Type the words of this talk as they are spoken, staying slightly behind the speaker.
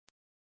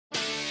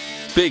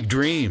Big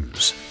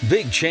dreams,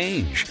 big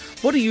change.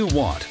 What do you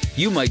want?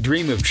 You might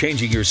dream of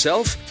changing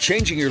yourself,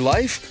 changing your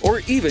life, or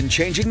even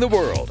changing the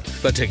world.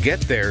 But to get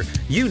there,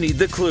 you need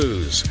the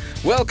clues.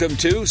 Welcome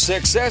to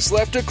Success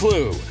Left a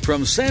Clue.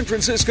 From San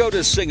Francisco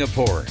to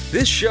Singapore,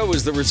 this show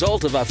is the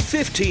result of a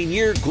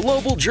 15-year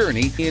global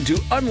journey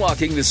into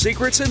unlocking the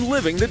secrets and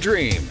living the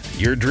dream.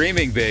 You're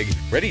dreaming big,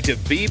 ready to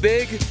be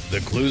big?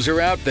 The clues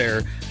are out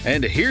there,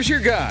 and here's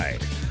your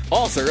guide.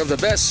 Author of the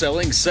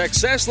best-selling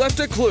Success Left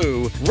a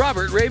Clue,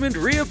 Robert Raymond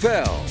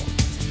Riopel.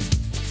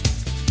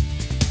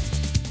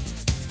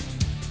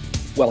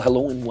 Well,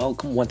 hello and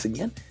welcome once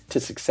again to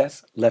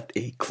Success Left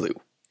a Clue.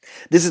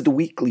 This is the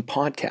weekly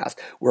podcast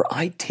where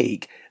I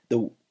take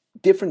the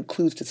different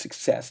clues to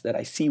success that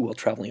I see while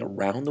traveling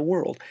around the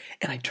world,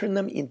 and I turn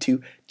them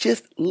into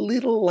just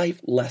little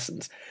life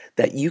lessons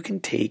that you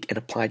can take and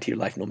apply to your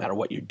life no matter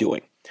what you're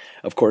doing.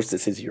 Of course,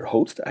 this is your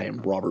host. I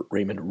am Robert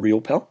Raymond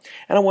Riopel,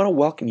 and I want to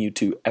welcome you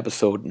to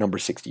episode number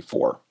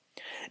 64.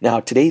 Now,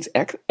 today's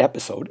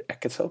episode,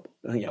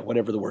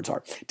 whatever the words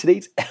are.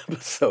 Today's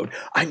episode,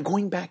 I'm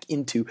going back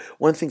into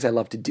one of the things I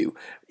love to do,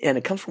 and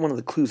it comes from one of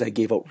the clues I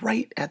gave out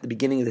right at the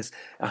beginning of this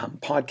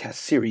podcast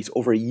series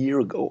over a year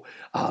ago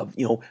of,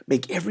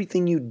 make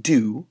everything you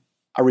do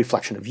a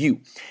reflection of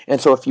you. And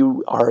so if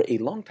you are a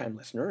longtime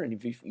listener, and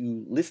if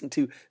you listen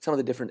to some of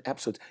the different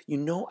episodes, you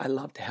know I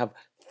love to have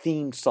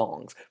theme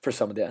songs for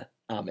some of the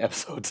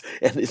episodes,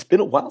 and it's been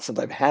a while since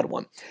I've had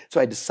one. So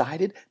I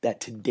decided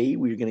that today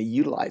we're going to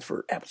utilize,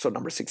 for episode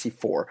number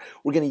 64,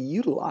 we're going to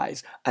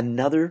utilize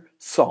another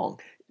song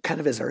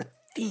kind of as our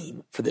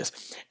theme for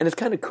this. And it's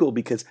kind of cool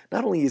because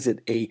not only is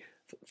it a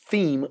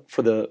theme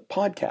for the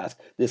podcast,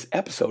 this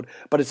episode,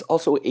 but it's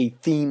also a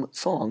theme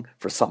song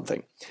for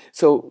something.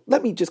 So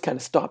let me just kind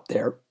of stop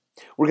there.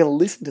 We're going to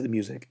listen to the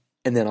music,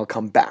 and then I'll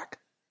come back.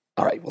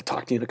 All right, we'll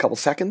talk to you in a couple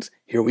seconds.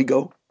 Here we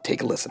go.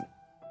 Take a listen.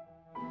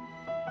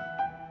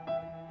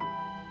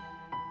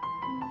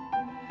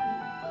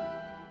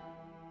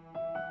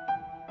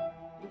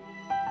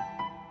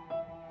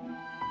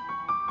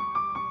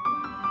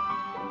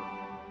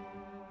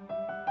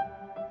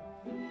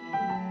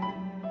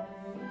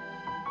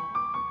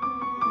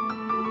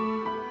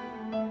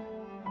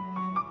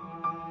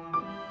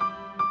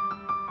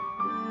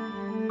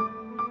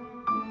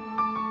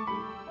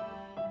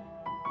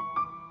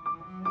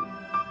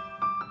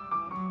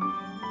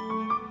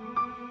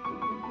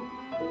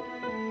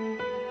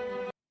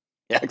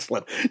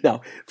 Excellent.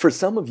 Now, for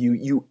some of you,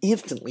 you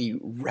instantly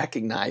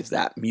recognize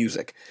that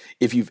music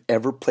if you've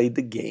ever played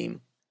the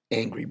game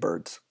Angry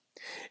Birds.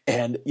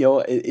 And,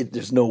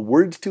 there's no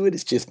words to it.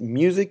 It's just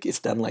music. It's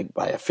done like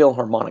by a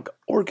Philharmonic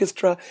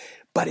orchestra,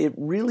 but it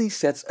really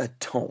sets a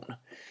tone.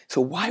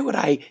 So why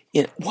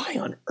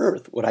on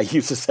earth would I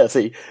use this as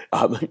a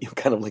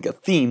kind of like a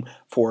theme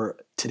for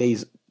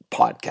today's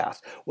podcast?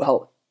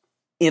 Well,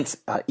 it's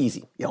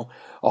easy, I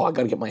got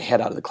to get my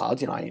head out of the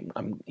clouds.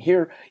 I'm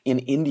here in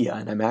India,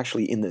 and I'm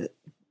actually in the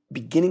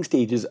beginning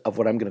stages of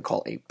what I'm going to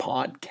call a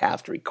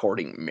podcast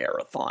recording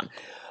marathon.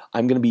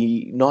 I'm going to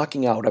be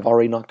I've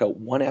already knocked out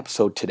one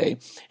episode today,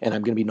 and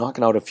I'm going to be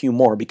knocking out a few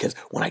more because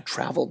when I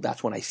travel,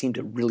 that's when I seem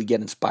to really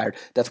get inspired.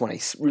 That's when I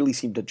really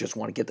seem to just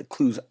want to get the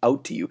clues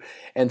out to you.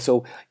 And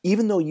so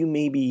even though you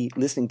may be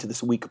listening to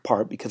this a week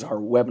apart because our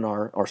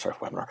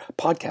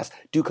podcasts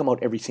do come out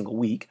every single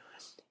week,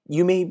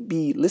 you may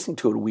be listening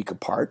to it a week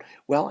apart.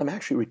 Well, I'm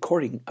actually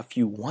recording a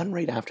few, one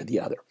right after the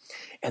other.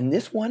 And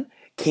this one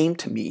came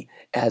to me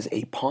as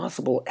a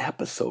possible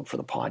episode for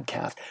the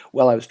podcast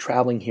while I was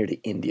traveling here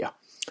to India.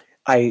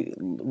 I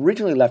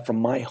originally left from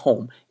my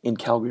home in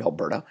Calgary,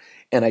 Alberta,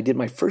 and I did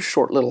my first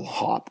short little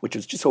hop, which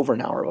was just over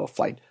an hour of a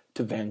flight,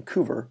 to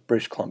Vancouver,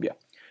 British Columbia,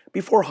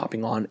 before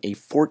hopping on a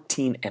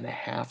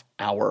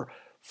 14.5-hour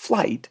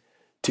flight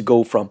to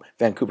go from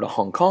Vancouver to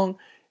Hong Kong,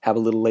 have a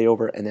little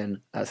layover, and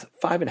then a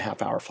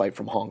 5.5-hour flight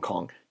from Hong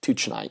Kong to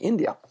Chennai,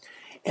 India.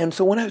 And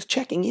so when I was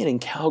checking in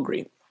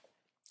Calgary,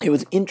 it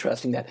was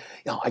interesting that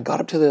I got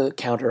up to the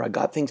counter, I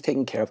got things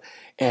taken care of,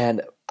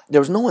 and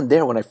there was no one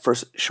there when I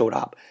first showed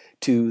up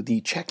to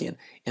the check-in.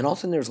 And all of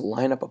a sudden there's a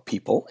lineup of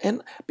people,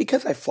 and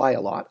because I fly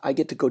a lot, I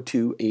get to go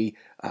to a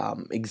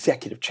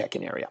executive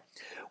check-in area.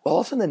 Well,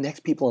 all of a sudden the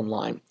next people in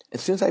line, as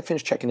soon as I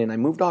finished checking in, I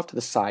moved off to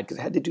the side because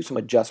I had to do some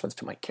adjustments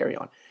to my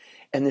carry-on.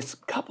 And this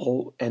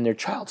couple and their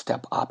child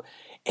step up,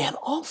 and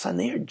all of a sudden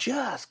they are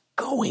just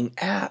going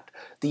at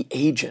the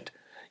agent.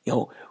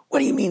 What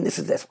do you mean this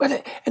is this?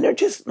 And they're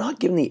just not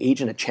giving the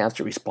agent a chance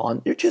to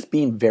respond. They're just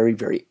being very,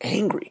 very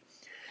angry.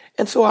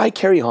 And so I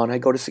carry on. I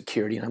go to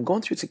security, and I'm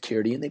going through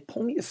security, and they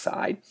pull me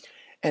aside,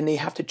 and they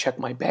have to check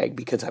my bag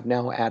because I've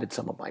now added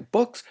some of my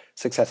books,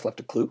 Success Left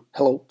a Clue.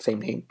 Hello,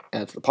 same name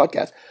as the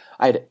podcast.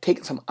 I had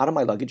taken some out of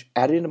my luggage,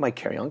 added into my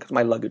carry-on because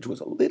my luggage was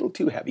a little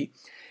too heavy.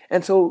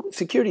 And so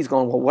security's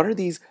going, well, what are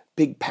these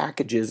big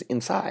packages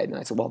inside? And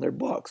I said, well, they're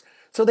books.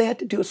 So they had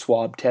to do a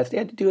swab test. They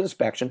had to do an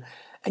inspection.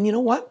 And you know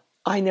what?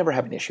 I never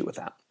have an issue with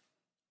that.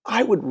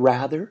 I would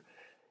rather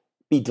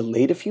be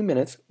delayed a few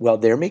minutes while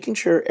they're making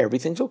sure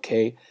everything's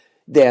okay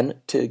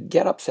than to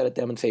get upset at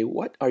them and say,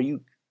 what are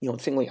you,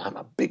 signaling I'm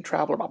a big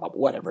traveler, blah, blah, blah,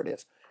 whatever it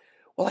is.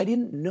 Well, I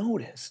didn't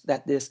notice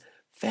that this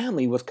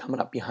family was coming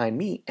up behind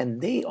me,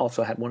 and they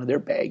also had one of their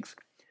bags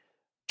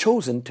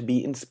chosen to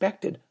be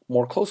inspected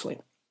more closely.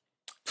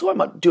 So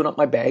I'm doing up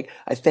my bag.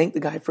 I thank the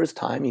guy for his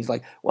time. He's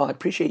like, well, I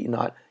appreciate you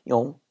not,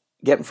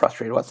 getting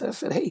frustrated with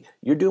this. I said, hey,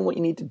 you're doing what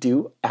you need to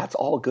do. That's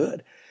all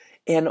good.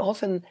 And all of a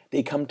sudden,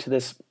 they come to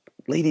this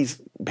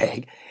lady's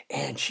bag,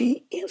 and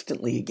she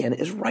instantly, again,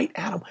 is right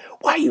at him.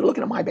 Why are you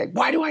looking at my bag?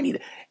 Why do I need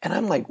it? And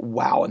I'm like,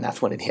 wow. And that's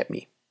when it hit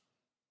me.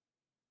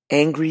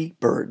 Angry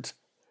birds.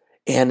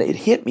 And it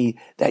hit me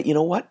that, you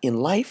know what? In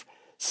life,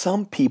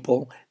 some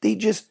people, they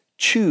just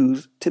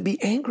choose to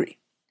be angry.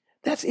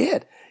 That's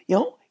it.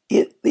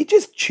 They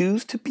just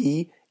choose to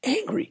be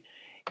angry.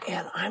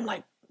 And I'm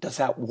like, does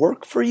that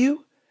work for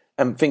you?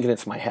 I'm thinking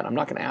it's in my head. I'm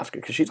not going to ask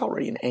her because she's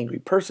already an angry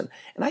person.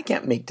 And I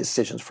can't make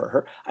decisions for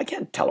her. I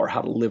can't tell her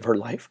how to live her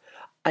life.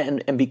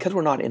 And because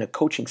we're not in a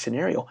coaching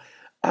scenario,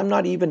 I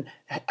don't even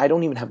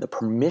have the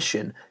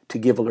permission to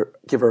give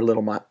her a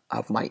little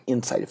of my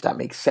insight, if that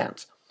makes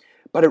sense.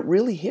 But it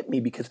really hit me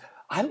because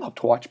I love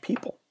to watch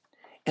people.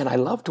 And I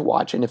love to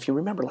watch, and if you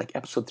remember like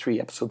episode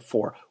 3, episode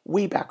 4,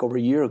 way back over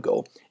a year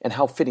ago, and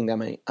how fitting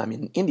that I'm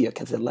in India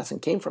because the lesson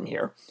came from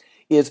here,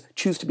 is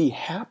choose to be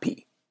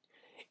happy.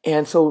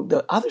 And so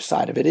the other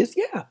side of it is,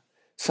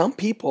 some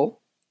people,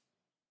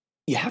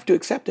 you have to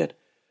accept it,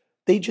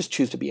 they just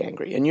choose to be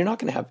angry. And you're not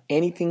going to have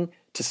anything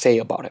to say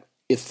about it.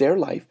 It's their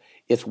life.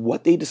 It's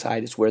what they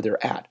decide is where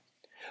they're at.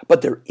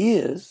 But there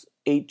is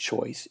a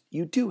choice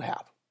you do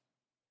have.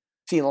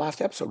 See, in the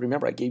last episode,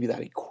 remember I gave you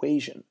that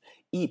equation,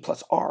 E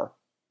plus R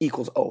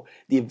equals O.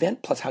 The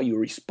event plus how you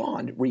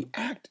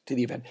react to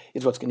the event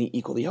is what's going to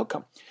equal the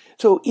outcome.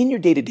 So in your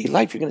day-to-day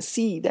life, you're going to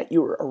see that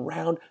you're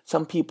around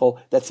some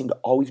people that seem to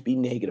always be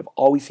negative,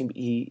 always seem to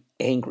be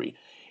angry.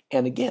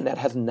 And again, that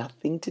has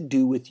nothing to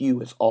do with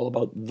you. It's all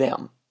about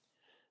them.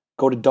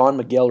 Go to Don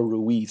Miguel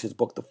Ruiz, his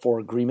book, The 4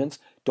 Agreements.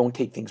 Don't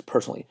take things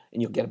personally, and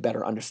you'll get a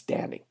better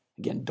understanding.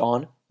 Again,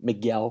 Don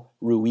Miguel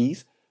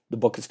Ruiz. The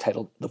book is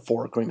titled The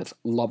 4 Agreements.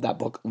 Love that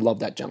book. Love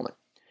that gentleman.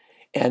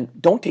 And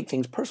don't take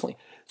things personally.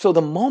 So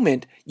the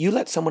moment you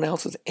let someone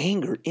else's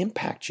anger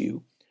impact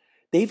you,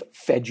 they've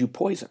fed you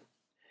poison.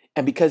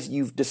 And because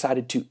you've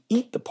decided to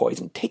eat the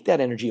poison, take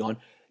that energy on,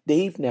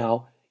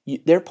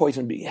 their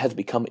poison has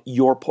become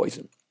your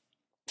poison.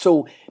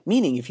 So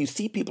meaning if you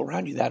see people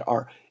around you that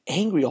are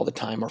angry all the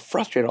time or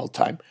frustrated all the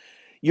time,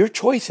 your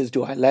choice is,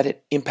 do I let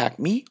it impact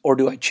me or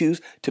do I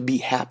choose to be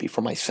happy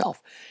for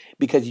myself?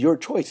 Because your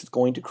choice is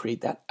going to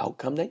create that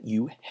outcome that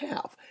you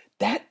have.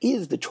 That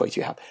is the choice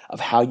you have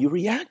of how you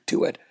react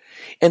to it.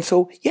 And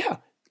so,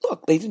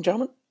 look, ladies and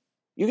gentlemen,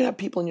 you're going to have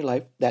people in your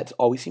life that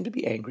always seem to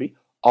be angry,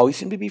 always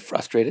seem to be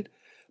frustrated,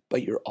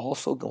 but you're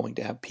also going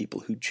to have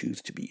people who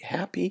choose to be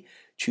happy,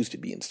 choose to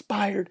be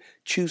inspired,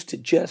 choose to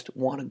just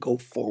want to go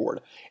forward.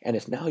 And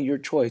it's now your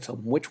choice on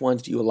which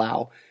ones do you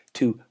allow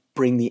to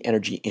bring the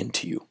energy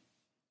into you.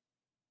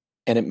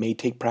 And it may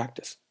take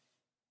practice.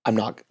 I'm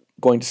not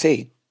going to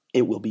say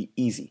it will be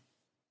easy.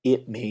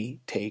 It may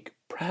take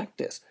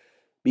practice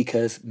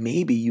because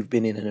maybe you've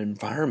been in an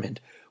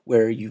environment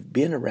where you've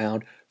been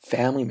around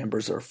family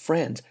members or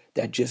friends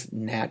that just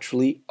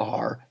naturally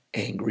are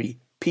angry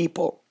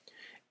people.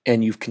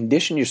 And you've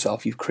conditioned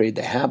yourself, you've created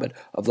the habit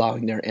of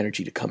allowing their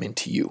energy to come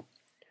into you.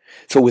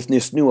 So with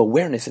this new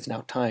awareness, it's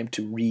now time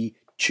to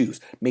re-choose.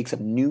 Make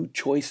some new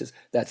choices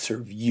that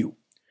serve you.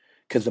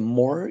 Because the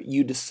more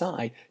you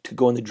decide to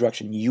go in the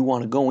direction you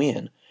want to go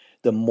in,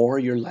 the more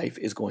your life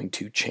is going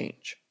to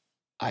change.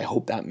 I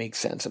hope that makes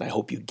sense, and I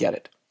hope you get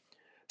it.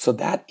 So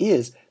that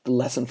is the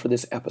lesson for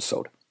this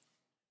episode.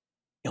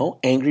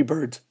 Angry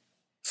birds.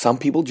 Some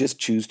people just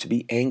choose to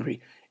be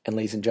angry. And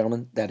ladies and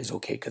gentlemen, that is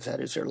okay because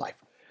that is their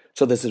life.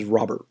 So this is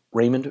Robert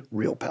Raymond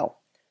Riopel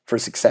for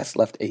Success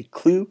Left a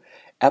Clue,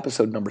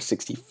 episode number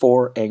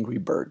 64, Angry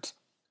Birds.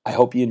 I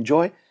hope you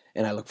enjoy,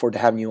 and I look forward to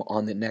having you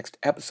on the next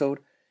episode.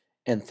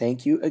 And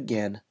thank you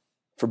again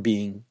for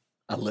being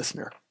a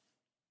listener.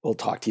 We'll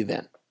talk to you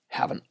then.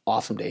 Have an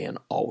awesome day and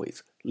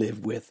always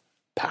live with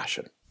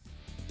passion.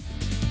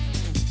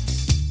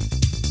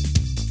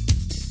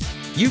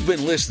 You've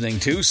been listening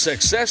to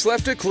Success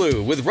Left a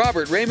Clue with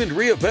Robert Raymond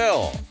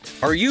Riopel.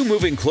 Are you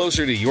moving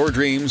closer to your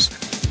dreams?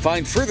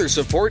 Find further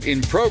support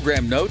in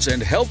program notes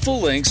and helpful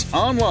links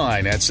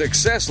online at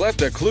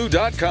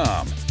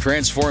successleftaclue.com.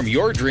 Transform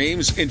your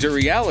dreams into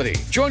reality.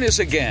 Join us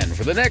again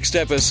for the next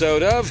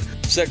episode of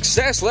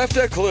Success Left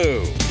a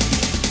Clue.